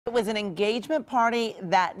It was an engagement party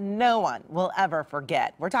that no one will ever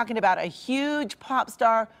forget. We're talking about a huge pop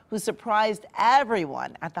star who surprised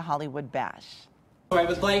everyone at the Hollywood Bash. So I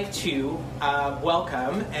would like to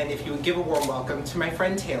welcome, and if you would give a warm welcome to my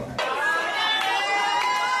friend Taylor.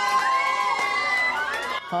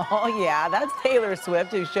 Oh yeah, that's Taylor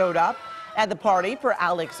Swift who showed up at the party for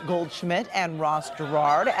Alex Goldschmidt and Ross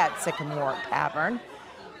Girard at Sycamore Tavern.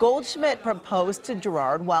 Goldschmidt proposed to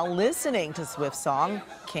Girard while listening to Swift's song,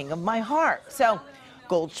 King of My Heart. So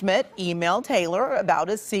Goldschmidt emailed Taylor about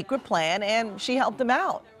his secret plan and she helped him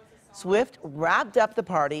out. Swift wrapped up the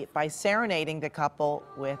party by serenading the couple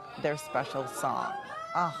with their special song.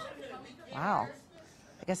 Oh, wow.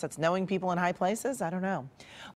 I guess that's knowing people in high places? I don't know.